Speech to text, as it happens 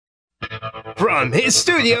from his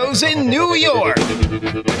studios in New York.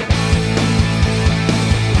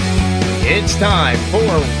 It's time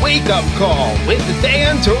for Wake Up Call with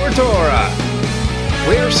Dan Tortora,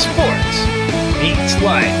 where sports meets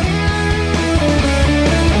life.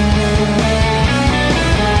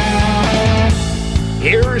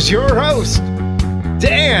 Here's your host,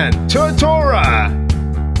 Dan Tortora.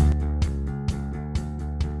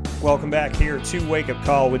 Welcome back here to Wake Up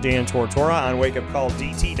Call with Dan Tortora on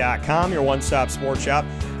wakeupcalldt.com, your one-stop sports shop,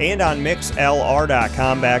 and on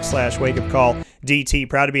mixlr.com/wakeupcalldt.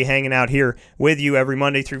 Proud to be hanging out here with you every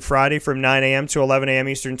Monday through Friday from 9 a.m. to 11 a.m.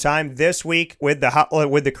 Eastern Time. This week with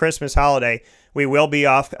the Christmas holiday, we will be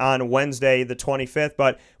off on Wednesday the 25th,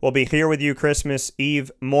 but we'll be here with you Christmas Eve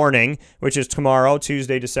morning, which is tomorrow,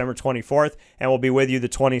 Tuesday, December 24th, and we'll be with you the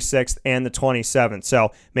 26th and the 27th.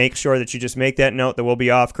 So make sure that you just make that note that we'll be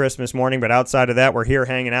off Christmas morning, but outside of that, we're here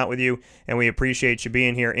hanging out with you, and we appreciate you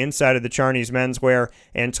being here inside of the Charney's Menswear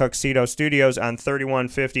and Tuxedo Studios on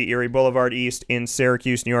 3150 Erie Boulevard East in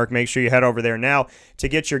Syracuse, New York. Make sure you head over there now to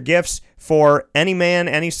get your gifts for any man,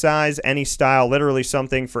 any size, any style, literally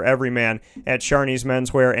something for every man at Charney's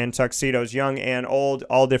Menswear and Tuxedos, young and old,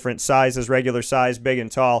 all different sizes, regular size, big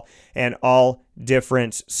and tall, and all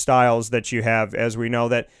different styles that you have. As we know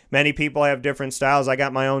that many people have different styles. I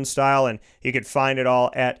got my own style, and you could find it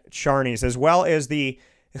all at Charney's, as well as the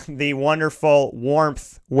wonderful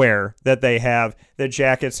warmth wear that they have, the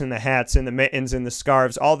jackets and the hats and the mittens and the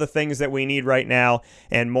scarves, all the things that we need right now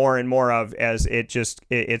and more of as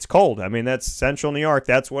it's cold. I mean, that's Central New York.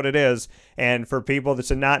 That's what it is. And for people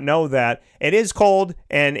to not know that, it is cold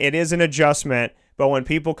and it is an adjustment. But when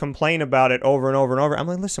people complain about it over and over and over, I'm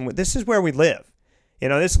like, listen, this is where we live. You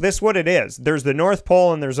know, this is what it is. There's the North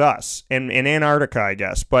Pole and there's us in Antarctica, I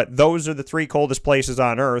guess. But those are the three coldest places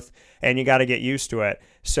on Earth, and you got to get used to it.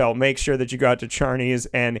 So make sure that you go out to Charney's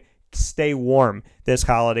and stay warm this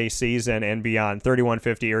holiday season and beyond.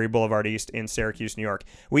 3150 Erie Boulevard East in Syracuse, New York.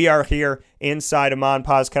 We are here inside of Mon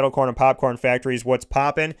Pa's Kettle Corn and Popcorn Factory's What's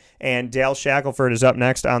Poppin', and Dale Shackelford is up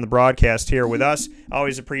next on the broadcast here with us.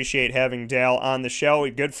 Always appreciate having Dale on the show.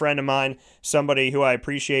 A good friend of mine, somebody who I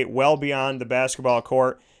appreciate well beyond the basketball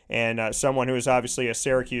court, and someone who is obviously a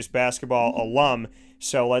Syracuse basketball alum.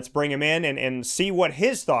 So let's bring him in and see what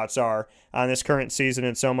his thoughts are on this current season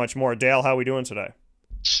and so much more. Dale, how are we doing today?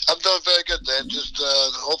 I'm doing very good, Dan. Just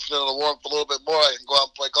hopefully it'll warm up a little bit more. I can go out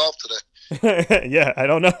and play golf today. Yeah, I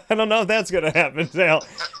don't know if that's going to happen, Dale.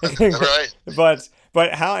 Right.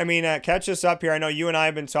 But how? I mean, catch us up here. I know you and I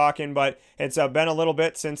have been talking, but it's been a little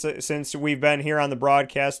bit since we've been here on the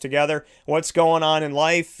broadcast together. What's going on in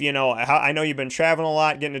life? You know, I know you've been traveling a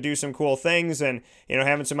lot, getting to do some cool things, and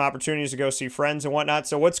having some opportunities to go see friends and whatnot.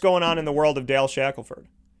 So, what's going on in the world of Dale Shackelford?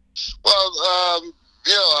 Well,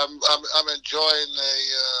 I'm enjoying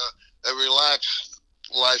a relaxed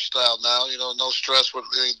lifestyle now. No stress with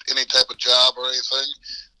any type of job or anything.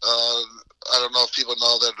 I don't know if people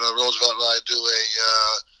know that Roosevelt and I do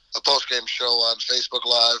a post-game show on Facebook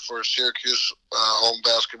Live for Syracuse home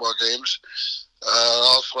basketball games.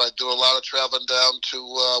 Also, I do a lot of traveling down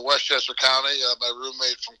to Westchester County. My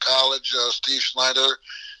roommate from college, Steve Schneider,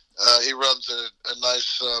 he runs a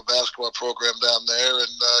nice basketball program down there,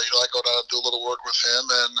 and I go down and do a little work with him,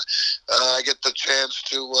 and I get the chance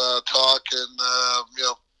to talk and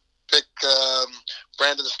pick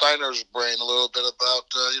Brandon Steiner's brain a little bit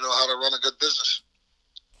about how to run a good business.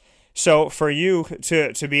 So for you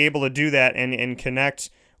to be able to do that and connect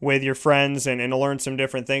with your friends and to learn some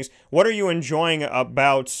different things, what are you enjoying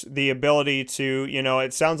about the ability to,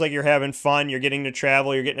 it sounds like you're having fun, you're getting to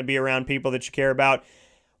travel, you're getting to be around people that you care about.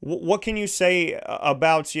 What can you say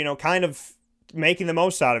about, kind of making the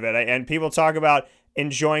most out of it? And people talk about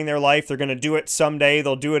enjoying their life. They're going to do it someday.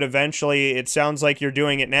 They'll do it eventually. It sounds like you're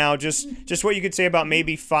doing it now. Just what you could say about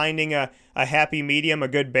maybe finding a happy medium, a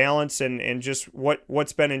good balance, and just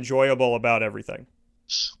what's been enjoyable about everything.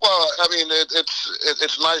 Well, I mean,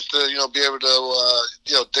 it's nice to be able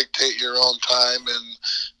to dictate your own time and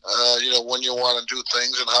when you want to do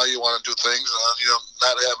things and how you want to do things.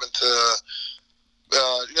 Not having to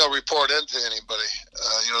report into anybody.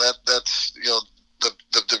 That's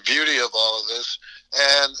the beauty of all of this.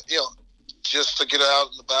 And, just to get out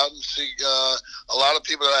and about and see a lot of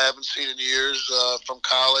people that I haven't seen in years from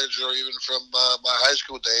college or even from my high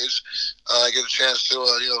school days. I get a chance to,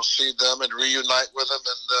 see them and reunite with them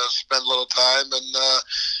and spend a little time and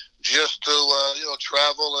just to,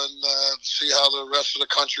 travel and see how the rest of the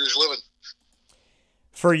country is living.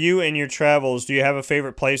 For you and your travels, do you have a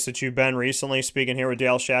favorite place that you've been recently? Speaking here with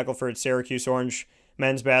Dale Shackelford, Syracuse Orange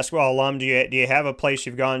men's basketball alum. Do you have a place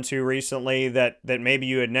you've gone to recently that maybe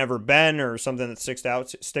you had never been, or something that sticks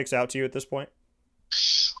out to you at this point?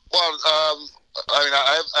 Well, I mean,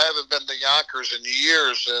 I haven't been to Yonkers in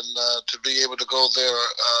years, and to be able to go there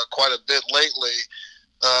quite a bit lately,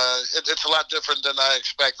 it's a lot different than I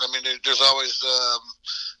expect. I mean, there's always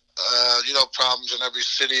problems in every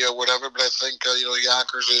city or whatever, but I think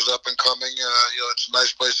Yonkers is up and coming. It's a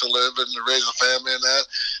nice place to live and to raise a family and that.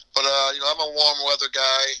 But I'm a warm weather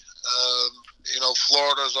guy.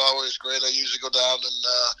 Florida is always great. I usually go down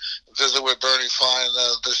and visit with Bernie Fine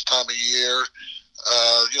this time of year.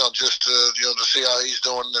 Just to see how he's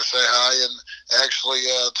doing, to say hi. And actually,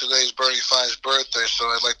 today's Bernie Fine's birthday, so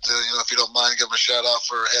I'd like to, if you don't mind, give him a shout out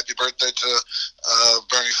for happy birthday to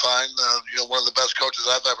Bernie Fine. One of the best coaches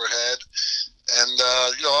I've ever had. And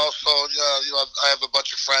also, I have a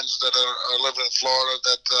bunch of friends that are living in Florida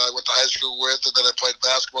that I went to high school with and that I played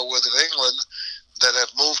basketball with in England, that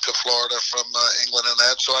have moved to Florida from England and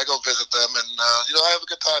that. So I go visit them, and I have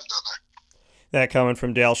a good time down there. That coming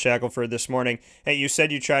from Dale Shackelford this morning. Hey, you said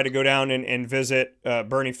you try to go down and visit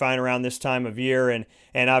Bernie Fine around this time of year, and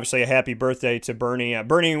obviously a happy birthday to Bernie.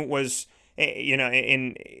 Bernie was,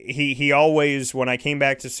 he always, when I came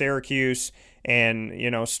back to Syracuse and,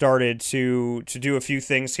 started to do a few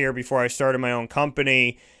things here before I started my own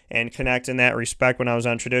company and connect in that respect when I was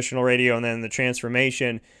on traditional radio and then the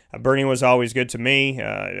transformation, Bernie was always good to me,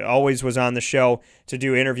 always was on the show to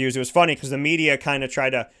do interviews. It was funny because the media kind of tried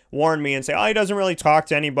to warn me and say, he doesn't really talk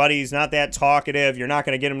to anybody. He's not that talkative. You're not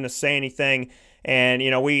going to get him to say anything. And,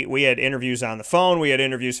 we had interviews on the phone. We had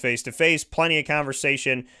interviews face-to-face, plenty of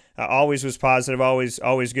conversation. Always was positive,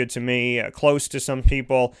 always good to me, close to some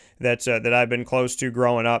people that I've been close to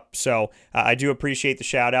growing up. So I do appreciate the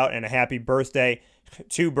shout-out and a happy birthday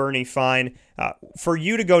to Bernie Fine. For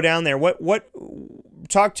you to go down there, what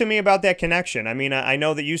talk to me about that connection. I mean, I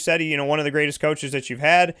know that you said one of the greatest coaches that you've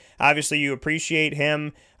had. Obviously, you appreciate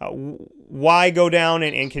him. Why go down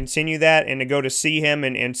and continue that, and to go to see him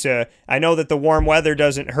and to, I know that the warm weather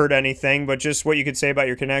doesn't hurt anything, but just what you could say about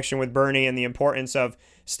your connection with Bernie and the importance of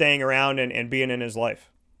staying around and being in his life.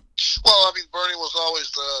 Well, I mean, Bernie was always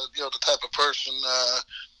the type of person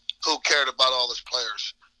who cared about all his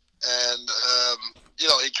players. And,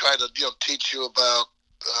 he tried to, teach you about,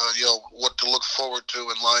 what to look forward to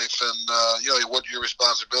in life and, what your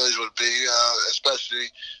responsibilities would be, especially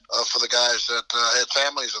for the guys that had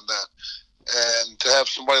families and that. And to have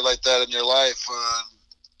somebody like that in your life,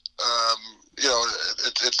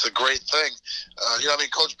 it's a great thing.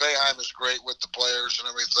 Coach Boeheim is great with the players and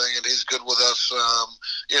everything, and he's good with us,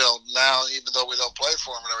 now, even though we don't play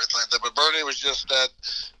for him and everything like that. But Bernie was just that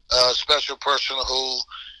special person who,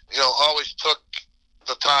 always took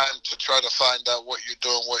the time to try to find out what you're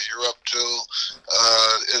doing, what you're up to.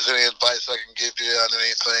 Is there any advice I can give you on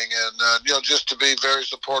anything? And, just to be very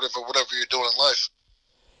supportive of whatever you're doing in life.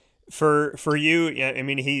 For you, I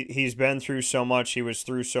mean, he's been through so much. He was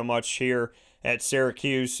through so much here at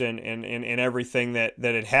Syracuse and everything that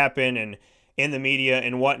had happened and in the media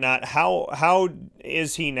and whatnot. How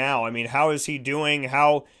is he now? I mean, how is he doing?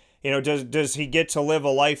 How, does he get to live a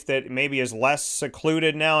life that maybe is less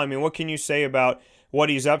secluded now? I mean, what can you say about what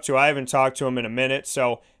he's up to? I haven't talked to him in a minute.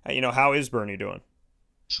 So, how is Bernie doing?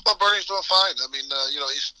 Well, Bernie's doing fine. I mean,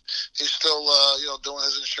 he's still, doing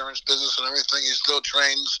his insurance business and everything. He still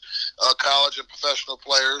trains college and professional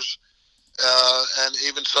players, and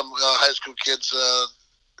even some high school kids,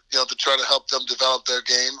 to try to help them develop their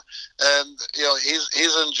game. And,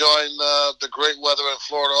 he's enjoying the great weather in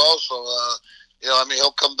Florida also.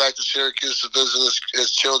 He'll come back to Syracuse to visit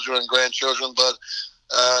his children and grandchildren, but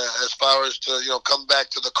as far as to, come back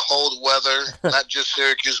to the cold weather, not just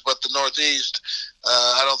Syracuse, but the Northeast,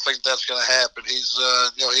 I don't think that's going to happen. He's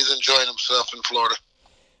enjoying himself in Florida.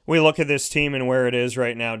 We look at this team and where it is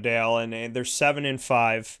right now, Dale, and they're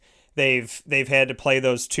 7-5. They've had to play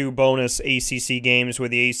those 2 bonus ACC games with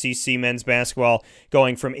the ACC men's basketball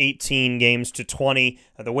going from 18 games to 20.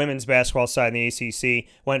 The women's basketball side in the ACC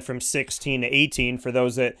went from 16 to 18 for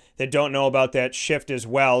those that don't know about that shift as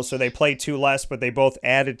well. So they play 2 less, but they both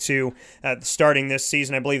added 2 starting this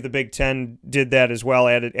season. I believe the Big Ten did that as well,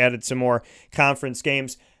 added some more conference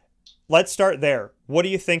games. Let's start there. What do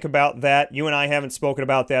you think about that? You and I haven't spoken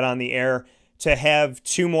about that on the air. To have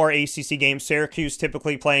 2 more ACC games, Syracuse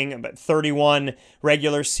typically playing about 31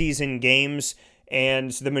 regular season games,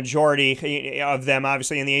 and the majority of them,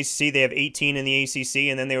 obviously in the ACC, they have 18 in the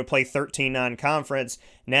ACC, and then they would play 13 non-conference.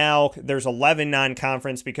 Now there's 11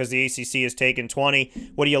 non-conference because the ACC has taken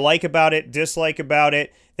 20. What do you like about it, dislike about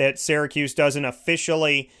it, that Syracuse doesn't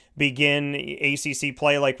officially begin ACC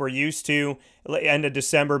play like we're used to, end of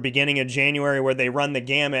December, beginning of January, where they run the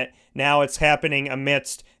gamut? Now it's happening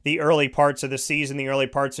amidst the early parts of the season, the early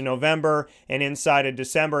parts of November and inside of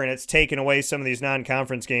December, and it's taken away some of these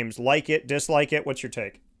non-conference games. Like it, dislike it? What's your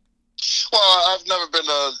take? Well, I've never been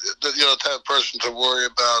the type of person to worry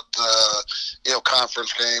about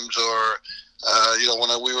conference games or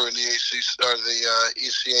when we were in the ACC or the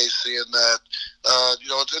ECAC and that.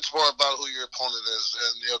 It's more about who your opponent is,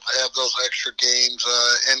 and to have those extra games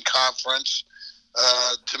in conference.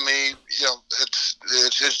 To me,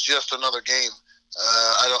 it's just another game.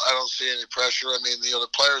 I don't see any pressure. I mean, the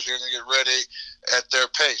players are going to get ready at their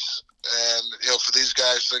pace, and for these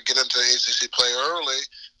guys to get into ACC play early,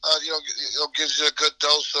 it gives you a good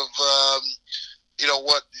dose of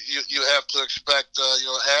what you have to expect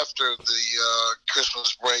after the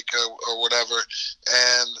Christmas break or whatever,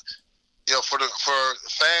 and for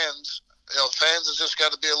fans. Fans have just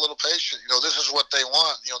got to be a little patient. This is what they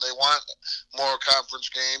want. They want more conference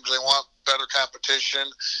games. They want better competition.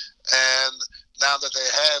 And now that they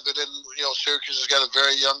have it, and Syracuse has got a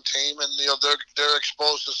very young team, and they're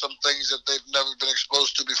exposed to some things that they've never been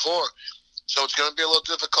exposed to before. So it's going to be a little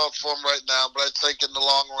difficult for them right now. But I think in the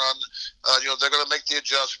long run, they're going to make the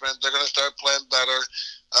adjustment. They're going to start playing better.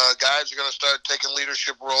 Guys are going to start taking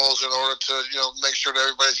leadership roles in order to make sure that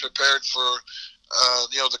everybody's prepared for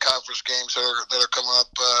the conference games that are coming up,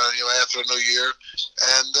 after the new year.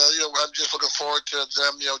 And, I'm just looking forward to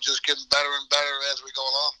them, just getting better and better as we go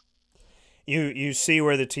along. You see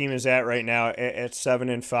where the team is at right now at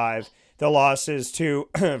 7-5. The losses to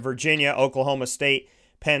Virginia, Oklahoma State,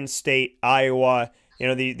 Penn State, Iowa,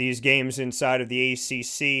 these games inside of the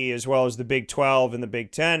ACC as well as the Big 12 and the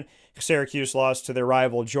Big 10. Syracuse lost to their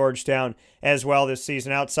rival Georgetown as well this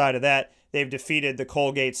season. Outside of that, they've defeated the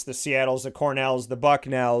Colgates, the Seattles, the Cornells, the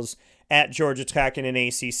Bucknells at Georgia Tech in an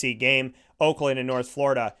ACC game, Oakland and North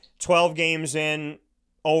Florida. 12 games in,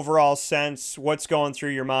 overall sense, what's going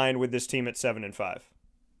through your mind with this team at 7-5?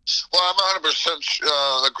 Well, I'm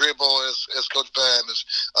 100% agreeable as Coach Boeheim is.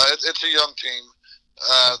 It's a young team.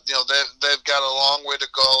 They've got a long way to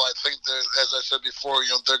go. I think, as I said before,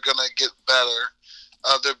 they're going to get better.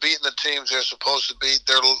 They're beating the teams they're supposed to beat.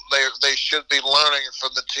 They should be learning from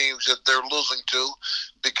the teams that they're losing to,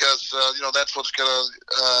 because that's what's going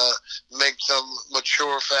to make them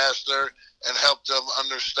mature faster and help them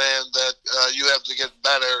understand that you have to get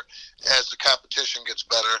better as the competition gets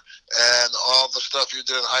better. And all the stuff you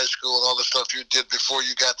did in high school and all the stuff you did before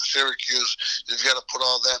you got to Syracuse, you've got to put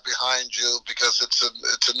all that behind you, because it's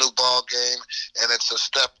a new ball game and it's a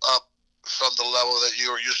step up from the level that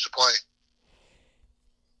you were used to playing.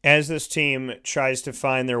 As this team tries to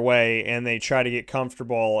find their way and they try to get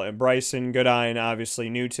comfortable, and Bryson Goodine obviously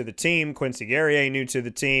new to the team, Quincy Guerrier new to the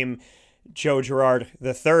team, Joe Girard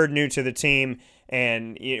III new to the team,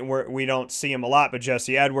 and we don't see him a lot, but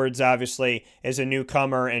Jesse Edwards obviously is a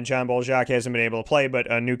newcomer, and John Boljack hasn't been able to play,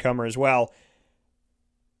 but a newcomer as well.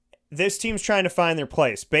 This team's trying to find their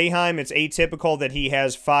place. Boeheim, it's atypical that he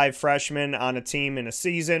has 5 freshmen on a team in a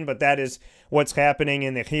season, but that is what's happening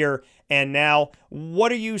in the here and now.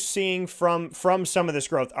 What are you seeing from some of this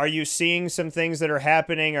growth? Are you seeing some things that are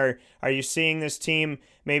happening, or are you seeing this team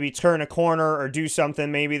maybe turn a corner or do something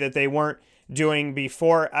maybe that they weren't doing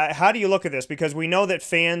before? How do you look at this? Because we know that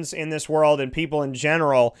fans in this world and people in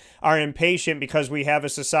general are impatient because we have a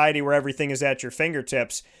society where everything is at your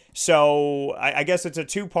fingertips. So I guess it's a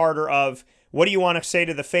two-parter of what do you want to say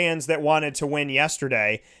to the fans that wanted to win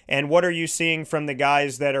yesterday, and what are you seeing from the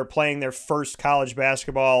guys that are playing their first college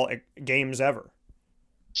basketball games ever?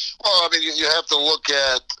 Well, I mean, you have to look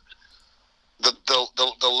at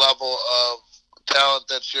the level of talent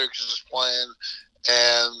that Syracuse is playing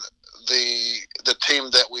and the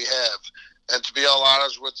team that we have. And to be all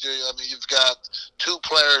honest with you, I mean, you've got 2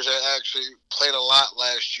 players that actually played a lot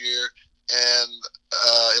last year, and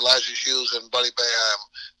Elijah Hughes and Buddy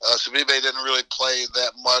Boeheim. Sabibe didn't really play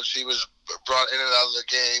that much. He was brought in and out of the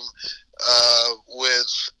game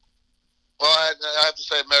I have to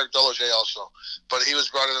say Merrick Dolage also, but he was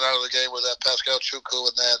brought in and out of the game with that Pascal Chukwu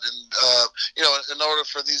and that. And, in order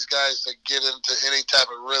for these guys to get into any type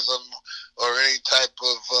of rhythm or any type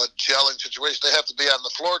of gelling situation, they have to be on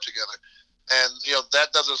the floor together. And,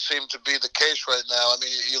 that doesn't seem to be the case right now. I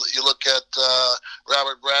mean, you look at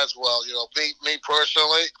Robert Braswell, me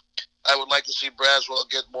personally, I would like to see Braswell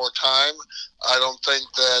get more time. I don't think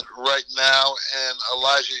that right now in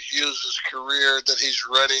Elijah Hughes' career that he's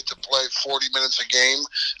ready to play 40 minutes a game.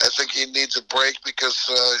 I think he needs a break because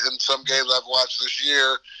in some games I've watched this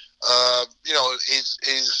year,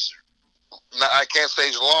 he's I can't say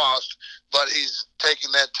he's lost, but he's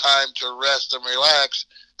taking that time to rest and relax.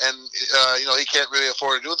 And, he can't really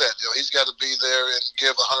afford to do that. He's got to be there and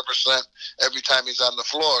give 100% every time he's on the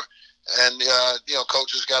floor. And,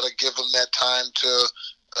 coaches got to give him that time to,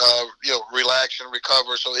 relax and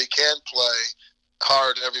recover so he can play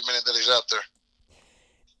hard every minute that he's out there.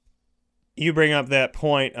 You bring up that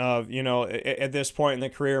point of, at this point in the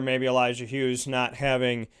career, maybe Elijah Hughes not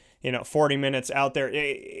having, 40 minutes out there.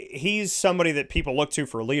 He's somebody that people look to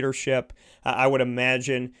for leadership, I would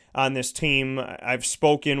imagine, on this team. I've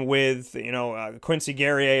spoken with, Quincy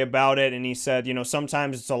Guerrier about it, and he said,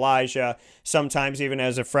 sometimes it's Elijah, sometimes even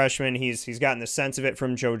as a freshman, he's gotten the sense of it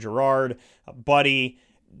from Joe Girard, Buddy.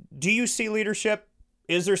 Do you see leadership?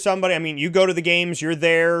 Is there somebody, you go to the games, you're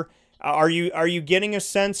there. Are you getting a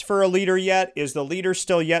sense for a leader yet? Is the leader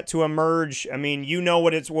still yet to emerge?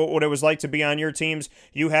 what it was like to be on your teams.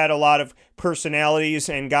 You had a lot of personalities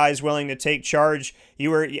and guys willing to take charge. You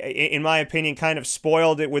were, in my opinion, kind of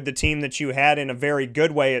spoiled it with the team that you had in a very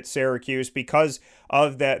good way at Syracuse because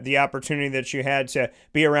of the opportunity that you had to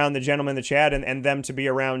be around the gentlemen that you had and them to be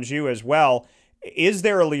around you as well. Is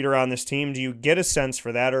there a leader on this team? Do you get a sense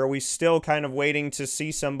for that, or are we still kind of waiting to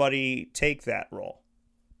see somebody take that role?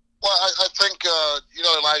 Well, I think,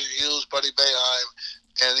 Elijah Hughes, Buddy Boeheim,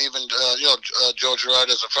 and even, Joe Girard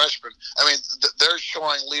as a freshman, they're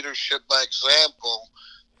showing leadership by example,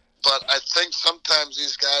 but I think sometimes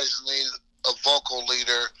these guys need a vocal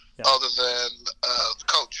leader other than the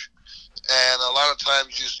coach. And a lot of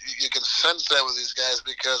times you can sense that with these guys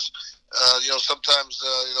because, sometimes,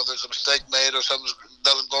 there's a mistake made or something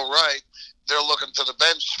doesn't go right. They're looking to the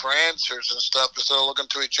bench for answers and stuff instead of looking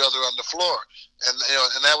to each other on the floor. And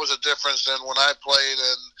that was a difference than when I played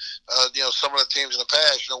and some of the teams in the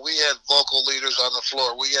past. We had vocal leaders on the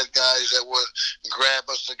floor. We had guys that would grab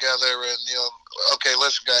us together and okay,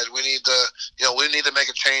 listen, guys, we need to make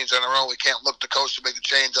a change on our own. We can't look to coach to make the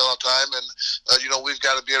change all the time, and we've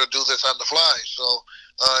got to be able to do this on the fly. So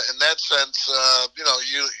in that sense,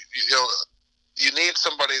 you need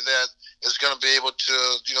somebody that is going to be able to,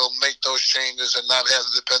 make those changes and not have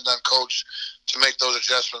to depend on coach to make those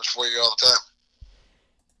adjustments for you all the time.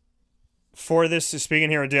 For this,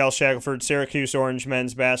 speaking here with Dale Shackelford, Syracuse Orange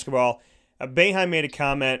men's basketball, Boeheim made a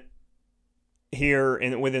comment here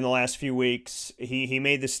within the last few weeks. He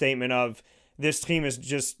made the statement of this team is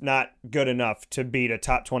just not good enough to beat a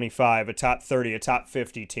top 25, a top 30, a top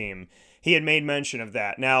 50 team. He had made mention of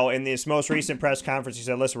that. Now, in this most recent press conference, he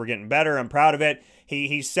said, listen, we're getting better. I'm proud of it.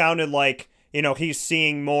 He sounded like, he's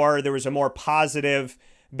seeing more. There was a more positive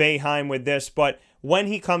Boeheim with this. But when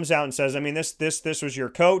he comes out and says, this was your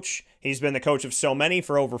coach. He's been the coach of so many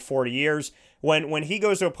for over 40 years. When he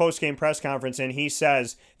goes to a post-game press conference and he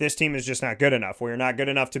says, this team is just not good enough. We're not good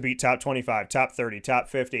enough to beat top 25, top 30, top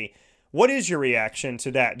 50. What is your reaction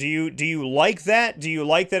to that? Do you like that? Do you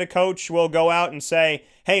like that a coach will go out and say,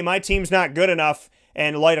 hey, my team's not good enough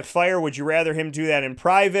and light a fire? Would you rather him do that in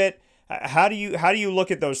private? How do you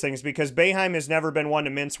look at those things? Because Boeheim has never been one to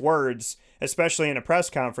mince words, especially in a press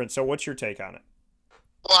conference. So what's your take on it?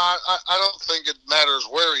 Well, I don't think it matters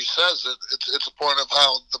where he says it. It's a point of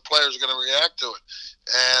how the players are going to react to it.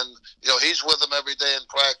 And, he's with them every day in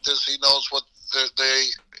practice. He knows what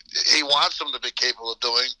he wants them to be capable of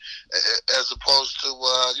doing, as opposed to,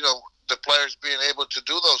 the players being able to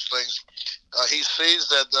do those things. He sees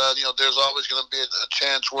that, there's always going to be a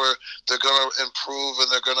chance where they're going to improve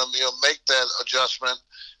and they're going to, make that adjustment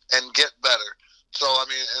and get better. So,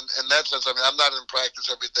 in that sense, I'm not in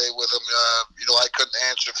practice every day with him. I couldn't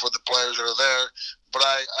answer for the players that are there. But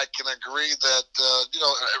I can agree that,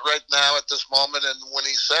 right now at this moment and when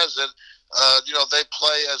he says it, they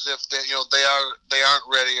play as if they aren't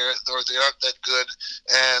ready or they aren't that good.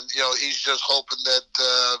 And, he's just hoping that,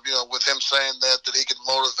 with him saying that he can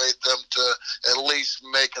motivate them to at least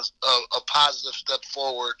make a positive step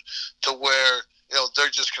forward to where,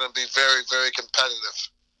 they're just going to be very, very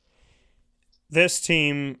competitive. This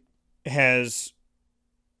team has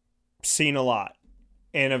seen a lot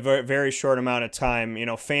in a very, very short amount of time.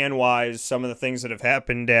 Fan-wise, some of the things that have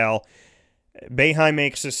happened, Dale. Boeheim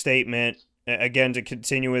makes a statement, again, to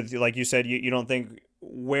continue with, like you said, you don't think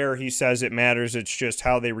where he says it matters. It's just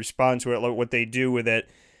how they respond to it, what they do with it.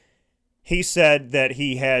 He said that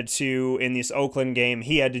he had to, in this Oakland game,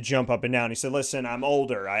 he had to jump up and down. He said, listen, I'm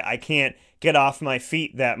older. I can't get off my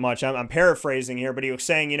feet that much. I'm paraphrasing here, but he was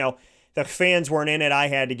saying, the fans weren't in it, I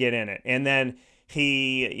had to get in it. And then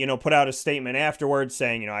he, put out a statement afterwards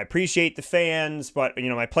saying, I appreciate the fans, but,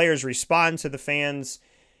 my players respond to the fans.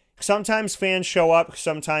 Sometimes fans show up,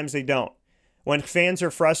 sometimes they don't. When fans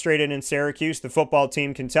are frustrated in Syracuse, the football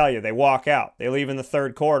team can tell you they walk out. They leave in the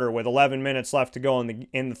third quarter with 11 minutes left to go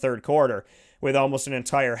in the third quarter with almost an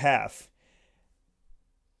entire half.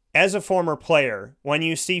 As a former player, when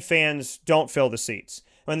you see fans don't fill the seats,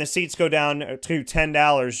 when the seats go down to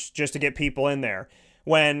 $10 just to get people in there,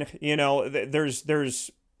 when,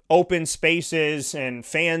 there's open spaces and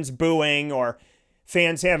fans booing or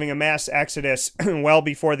fans having a mass exodus well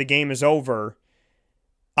before the game is over,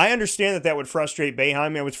 I understand that would frustrate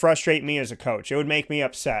Boeheim. It would frustrate me as a coach. It would make me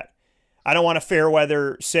upset. I don't want a fair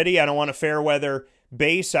weather city. I don't want a fair weather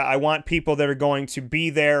base. I want people that are going to be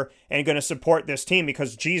there and going to support this team,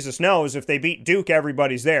 because Jesus knows if they beat Duke,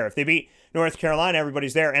 everybody's there. If they beat North Carolina,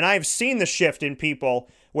 everybody's there. And I've seen the shift in people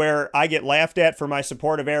where I get laughed at for my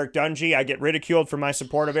support of Eric Dungey. I get ridiculed for my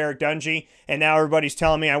support of Eric Dungey. And now everybody's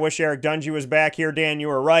telling me, I wish Eric Dungey was back here. Dan, you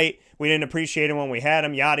were right. We didn't appreciate him when we had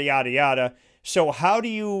him, yada, yada, yada. So how do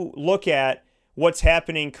you look at what's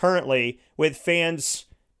happening currently with fans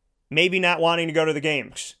maybe not wanting to go to the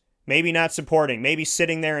games, maybe not supporting, maybe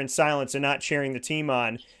sitting there in silence and not cheering the team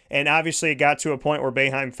on? And obviously it got to a point where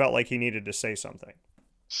Boeheim felt like he needed to say something.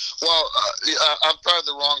 Well, I'm probably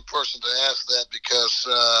the wrong person to ask that, because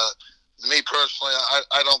me personally,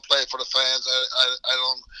 I don't play for the fans.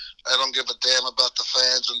 I don't give a damn about the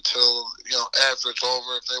fans until, after it's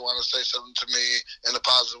over. If they want to say something to me in a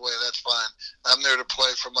positive way, that's fine. I'm there to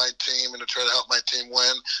play for my team and to try to help my team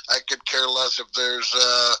win. I could care less if there's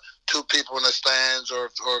 2 people in the stands or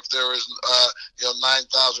if there is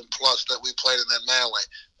 9,000 plus that we played in that Manly.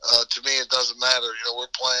 To me, it doesn't matter. We're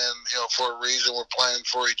playing, for a reason. We're playing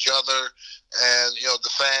for each other, and the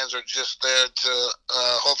fans are just there to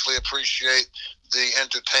hopefully appreciate the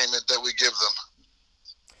entertainment that we give them.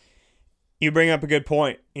 You bring up a good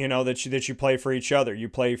point. That you play for each other. You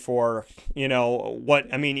play for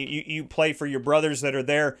you play for your brothers that are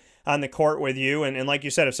there on the court with you, and like you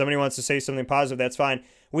said, if somebody wants to say something positive, that's fine.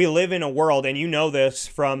 We live in a world, and this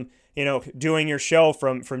from doing your show,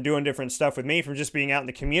 from doing different stuff with me, from just being out in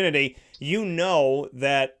the community,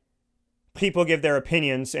 that people give their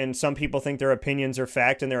opinions, and some people think their opinions are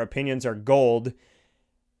fact and their opinions are gold.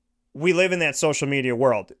 We live in that social media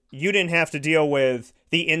world. You didn't have to deal with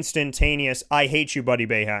the instantaneous "I hate you, Buddy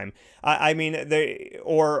Boeheim."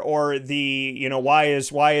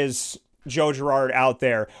 Why is Joe Girard out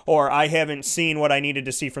there? Or I haven't seen what I needed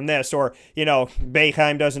to see from this. Or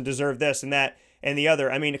Boeheim doesn't deserve this and that and the other.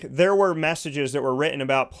 There were messages that were written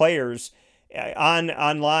about players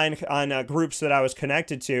online on groups that I was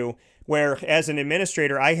connected to, where as an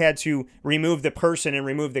administrator, I had to remove the person and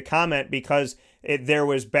remove the comment because there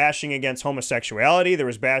was bashing against homosexuality, there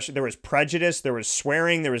was prejudice, there was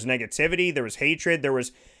swearing, there was negativity, there was hatred, there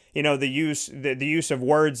was the use of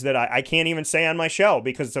words that I can't even say on my show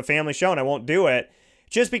because it's a family show and I won't do it,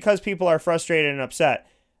 just because people are frustrated and upset.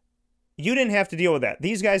 You didn't have to deal with that.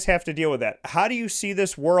 These guys have to deal with that. How do you see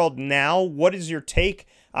this world now? What is your take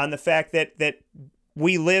on the fact that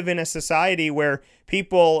we live in a society where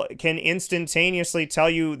people can instantaneously tell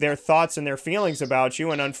you their thoughts and their feelings about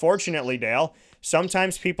you, and unfortunately, Dale,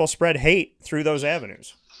 sometimes people spread hate through those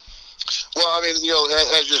avenues? Well, as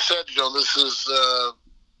you said, this is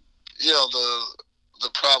the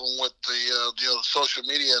problem with the social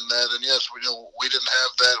media and that. And yes, we didn't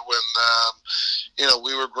have that when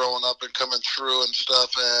we were growing up and coming through and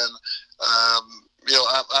stuff. And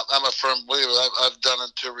I'm a firm believer. I've done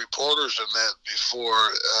it to reporters and that before.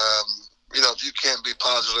 If you can't be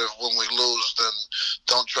positive when we lose, then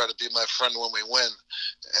don't try to be my friend when we win.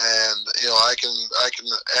 And I can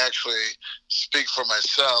actually speak for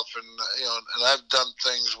myself, and and I've done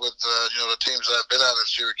things with the teams that I've been on in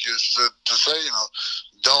Syracuse to say,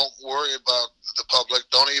 don't worry about the public,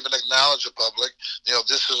 don't even acknowledge the public.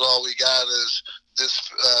 This is all we got is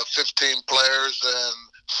this 15 players and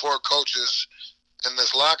 4 coaches in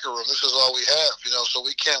this locker room. This is all we have, so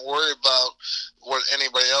we can't worry about what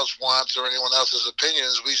anybody else wants or anyone else's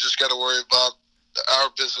opinions. We just got to worry about our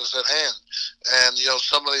business at hand. And,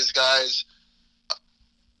 some of these guys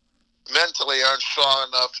mentally aren't strong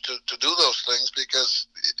enough to do those things because,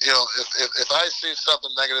 if I see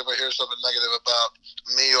something negative or hear something negative about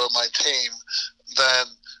me or my team, then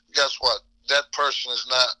guess what? That person is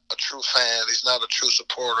not a true fan. He's not a true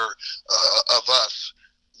supporter of us.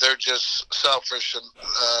 They're just selfish and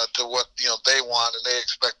to what they want and they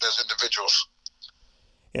expect as individuals.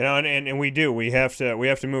 And we do. We have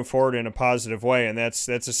to move forward in a positive way, and that's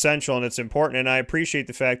essential and it's important. And I appreciate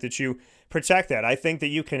the fact that you protect that. I think that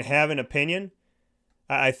you can have an opinion.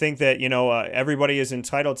 I think that everybody is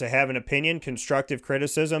entitled to have an opinion, constructive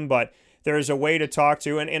criticism, but there is a way to talk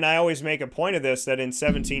to. And I always make a point of this, that in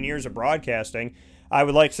 17 years of broadcasting, I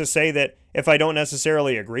would like to say that if I don't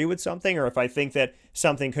necessarily agree with something, or if I think that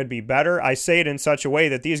something could be better, I say it in such a way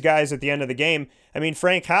that these guys at the end of the game, I mean,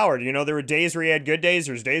 Frank Howard, there were days where he had good days,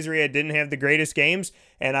 there's days where he didn't have the greatest games,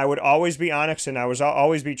 and I would always be honest and I was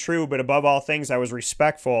always be true, but above all things, I was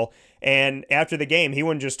respectful. And after the game, he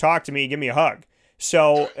wouldn't just talk to me, give me a hug.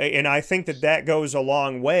 So, and I think that goes a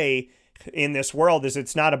long way in this world, is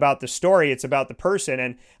it's not about the story, it's about the person.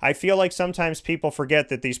 And I feel like sometimes people forget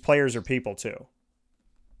that these players are people too.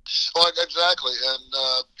 Well, exactly, and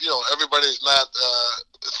everybody's not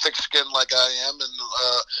thick-skinned like I am, and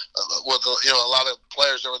with a lot of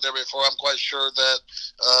players that were there before, I'm quite sure that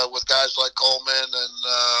with guys like Coleman and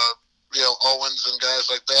Owens and guys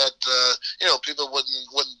like that, people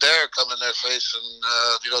wouldn't dare come in their face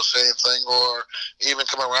and say anything, or even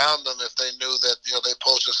come around them if they knew that they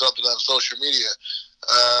posted something on social media.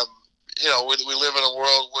 We live in a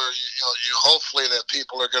world where you hopefully that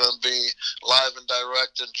people are going to be live and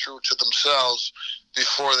direct and true to themselves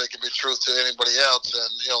before they can be true to anybody else.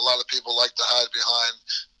 And a lot of people like to hide behind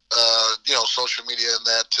social media and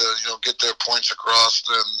that to get their points across.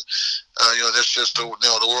 And that's just the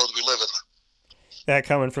world we live in. That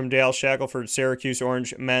coming from Dale Shackelford, Syracuse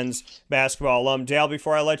Orange men's basketball alum. Dale,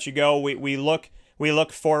 before I let you go, we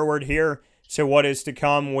look forward here to what is to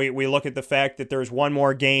come. We look at the fact that there's one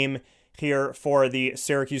more game here for the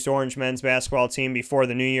Syracuse Orange men's basketball team before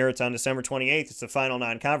the new year. It's on December 28th. It's the final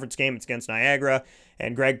non-conference game. It's against Niagara,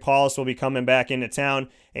 and Greg Paulus will be coming back into town,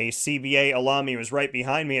 a CBA alum. He was right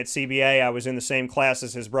behind me at CBA. I was in the same class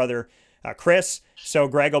as his brother, Chris. So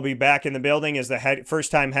Greg will be back in the building as the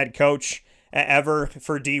first-time head coach ever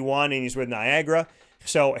for D1, and he's with Niagara.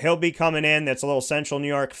 So he'll be coming in. That's a little Central New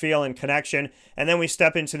York feel and connection. And then we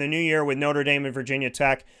step into the new year with Notre Dame and Virginia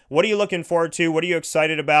Tech. What are you looking forward to? What are you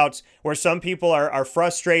excited about? Where some people are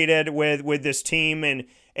frustrated with this team and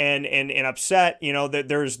upset, that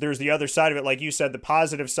there's the other side of it. Like you said, the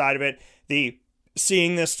positive side of it, the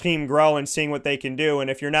seeing this team grow and seeing what they can do. And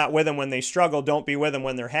if you're not with them when they struggle, don't be with them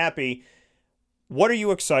when they're happy. What are you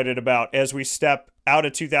excited about as we step out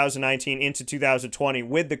of 2019 into 2020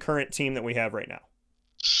 with the current team that we have right now?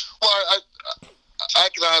 Well, I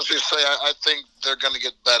can honestly say I think they're going to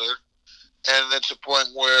get better, and it's a point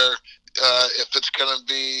where if it's going to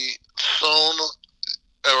be soon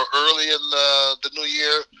or early in the new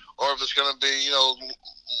year, or if it's going to be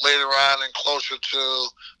later on and closer to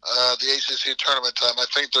the ACC tournament time, I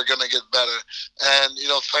think they're going to get better. And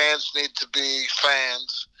fans need to be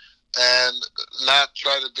fans and not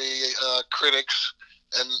try to be critics.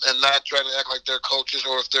 And not try to act like they're coaches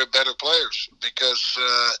or if they're better players, because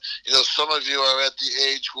some of you are at the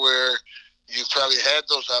age where you probably had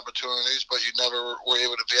those opportunities, but you never were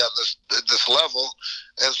able to be at this level,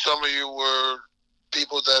 and some of you were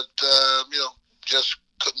people that just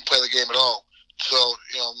couldn't play the game at all. So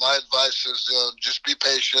my advice is just be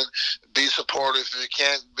patient, be supportive. If you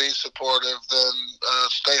can't be supportive, then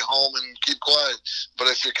stay home and keep quiet. But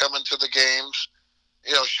if you're coming to the games,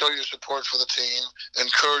 show your support for the team,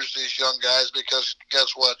 encourage these young guys, because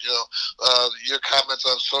guess what, your comments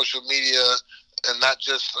on social media, and not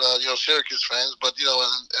just, Syracuse fans, but,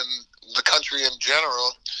 and the country in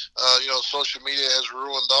general, social media has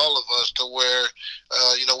ruined all of us to where,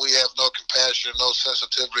 we have no compassion, no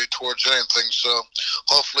sensitivity towards anything. So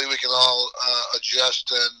hopefully we can all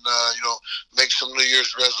adjust and, make some New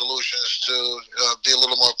Year's resolutions to be a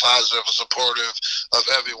little more positive and supportive of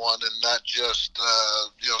everyone and not just,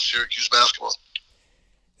 Syracuse basketball.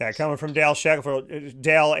 Yeah, coming from Dale Shackelford.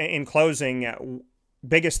 Dale, in closing,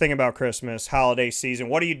 biggest thing about Christmas, holiday season,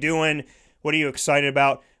 what are you doing? What are you excited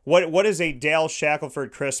about? What does a Dale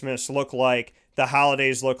Shackelford Christmas look like? The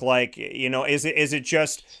holidays look like? Is it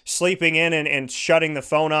just sleeping in and shutting the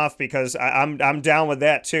phone off? Because I'm down with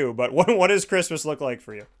that too. But what does Christmas look like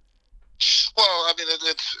for you? Well, I mean,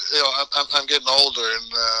 it's I'm getting older, and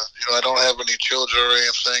I don't have any children or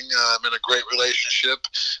anything. I'm in a great relationship,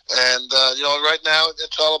 and right now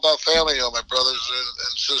it's all about family. My brothers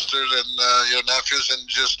and sisters and nephews, and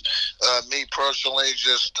just me personally,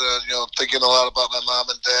 just thinking a lot about my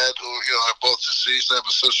mom and dad, who are both deceased. I have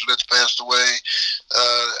a sister that's passed away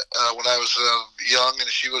when I was young, and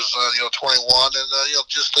she was 21, and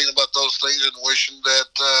just thinking about those things and wishing that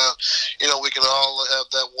we could all have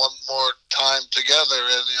that one more time together,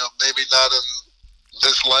 and maybe not in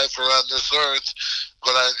this life or on this earth,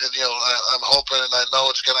 but I'm hoping and I know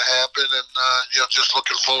it's going to happen, and just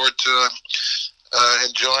looking forward to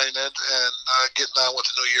enjoying it and getting on with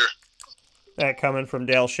the new year. That coming from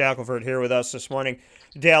Dale Shackelford here with us this morning.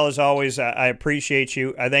 Dale, as always, I appreciate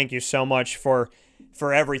you. I thank you so much for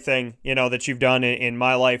everything that you've done in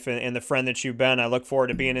my life and the friend that you've been. I look forward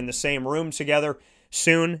to being in the same room together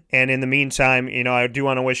soon. And in the meantime, I do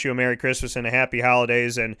want to wish you a Merry Christmas and a Happy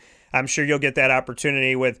Holidays. And I'm sure you'll get that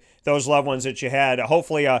opportunity with those loved ones that you had.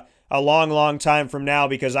 Hopefully a long, long time from now,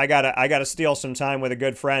 because I gotta steal some time with a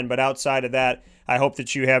good friend. But outside of that, I hope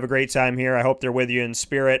that you have a great time here. I hope they're with you in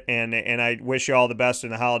spirit, and I wish you all the best in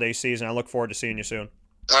the holiday season. I look forward to seeing you soon.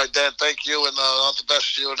 All right, Dan, thank you, and all the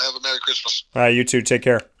best to you, and have a Merry Christmas. All right, you too. Take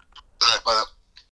care. All right, bye now.